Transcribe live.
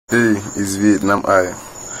Hey, it's Vietnam I,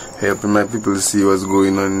 helping my people see what's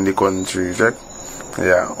going on in the country, check?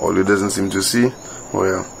 Yeah, all you doesn't seem to see,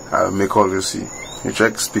 well, I'll make all you see. You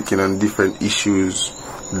check, speaking on different issues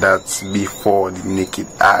that's before the naked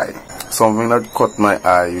eye. Something that caught my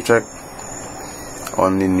eye, you check,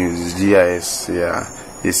 on the news, GIS, yeah,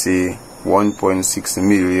 they say 1.6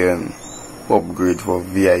 million upgrade for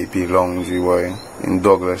VIP lounge boy in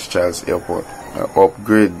Douglas Charles Airport.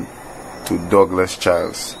 Upgrade to Douglas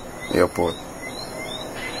Charles Airport,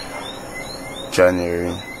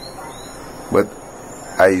 January. But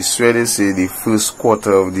I swear they say the first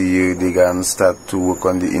quarter of the year they can start to work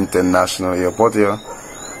on the international airport here.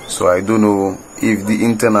 So I don't know if the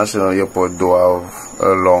international airport do have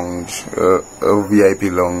a lounge, a VIP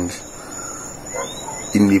lounge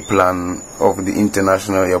in the plan of the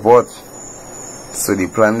international airport. So the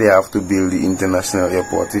plan they have to build the international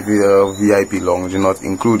airport. If a VIP lounge not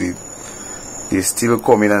included, they still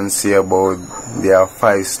come in and say about their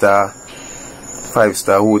five-star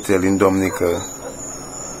hotel in Dominica,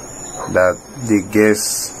 that the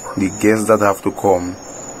guests that have to come,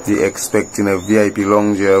 they expecting a VIP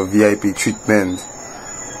lounge or a VIP treatment.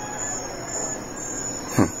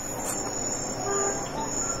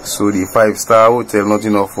 So the five-star hotel not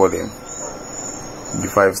enough for them. The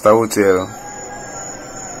five-star hotel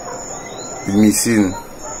is missing.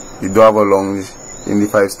 They don't have a lounge in the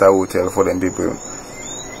five-star hotel for them people.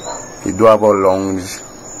 They do have a lounge,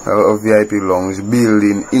 a VIP lounge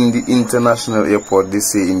building in the international airport. They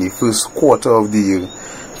say in the first quarter of the year.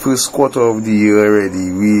 First quarter of the year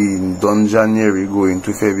already. We done January going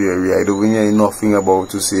to February. I don't hear nothing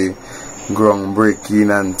about to say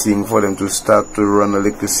groundbreaking and thing for them to start to run a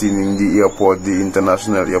little scene in the airport, the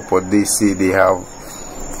international airport. They say they have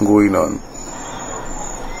going on,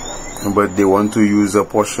 but they want to use a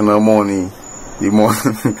portion of money. The money.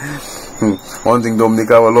 One thing,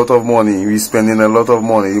 Dominica have a lot of money. We spending a lot of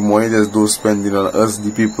money. The money just do spending on us, the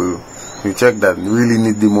people. We check that. We really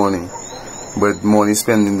need the money, but money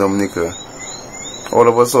spending Dominica. All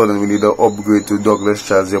of a sudden, we need to upgrade to Douglas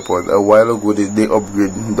Charles Airport. A while ago, they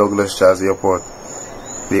upgrade Douglas Charles Airport.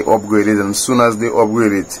 They upgraded, and as soon as they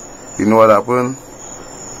upgrade it, you know what happened?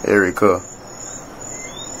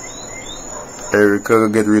 Erica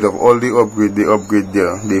get rid of all the upgrade they upgrade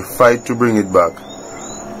there. They fight to bring it back.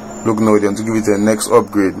 Look now, they want to give it a next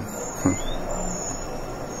upgrade.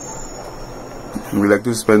 We like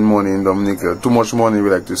to spend money in Dominica. Too much money we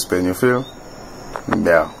like to spend, you feel?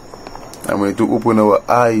 Yeah. I'm going to open our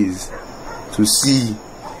eyes to see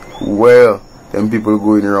where them people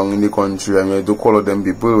going wrong in the country. I'm going to call out them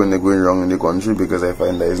people when they're going wrong in the country, because I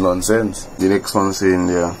find that is nonsense. The next one saying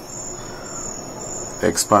there,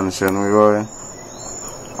 expansion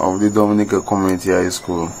of the Dominica Community High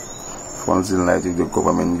School funds in light with the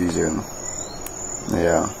government vision.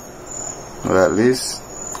 Yeah. But at least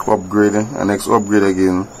upgrading, and next upgrade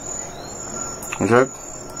again. Check.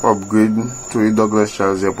 Upgrade to the Douglas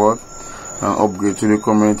Charles Airport and upgrade to the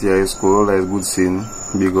Community High School. That is good scene.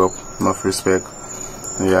 Big up, enough respect.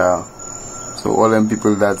 Yeah. So all them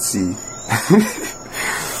people that see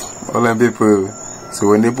all them people, so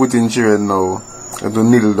when they put in children now, they have to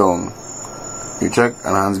kneel down. You check,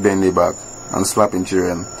 and hands bend their back and slapping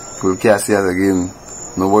children. People can't see us again.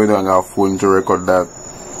 Nobody don't have a phone to record that,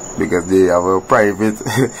 because they have a private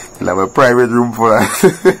they'll have a private room for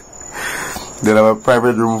that. They'll have a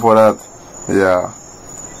private room for that. Yeah.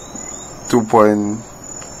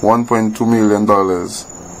 $1.2 million.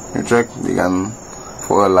 You check, they can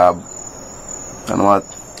for a lab. And what?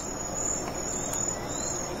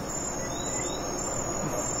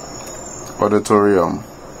 Auditorium.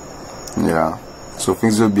 Yeah. So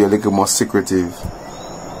things will be a little more secretive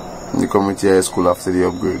in the community high school after the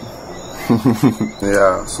upgrade.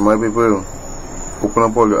 Yeah, so my people, open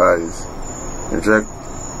up all your eyes. You check?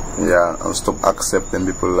 Yeah, and stop accepting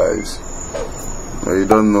people's lives. Now, you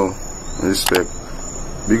don't know. Respect.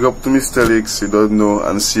 Big up to Mr. Leaks, you don't know,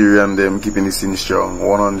 and Siri and them keeping this in strong.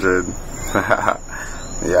 100.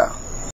 Yeah.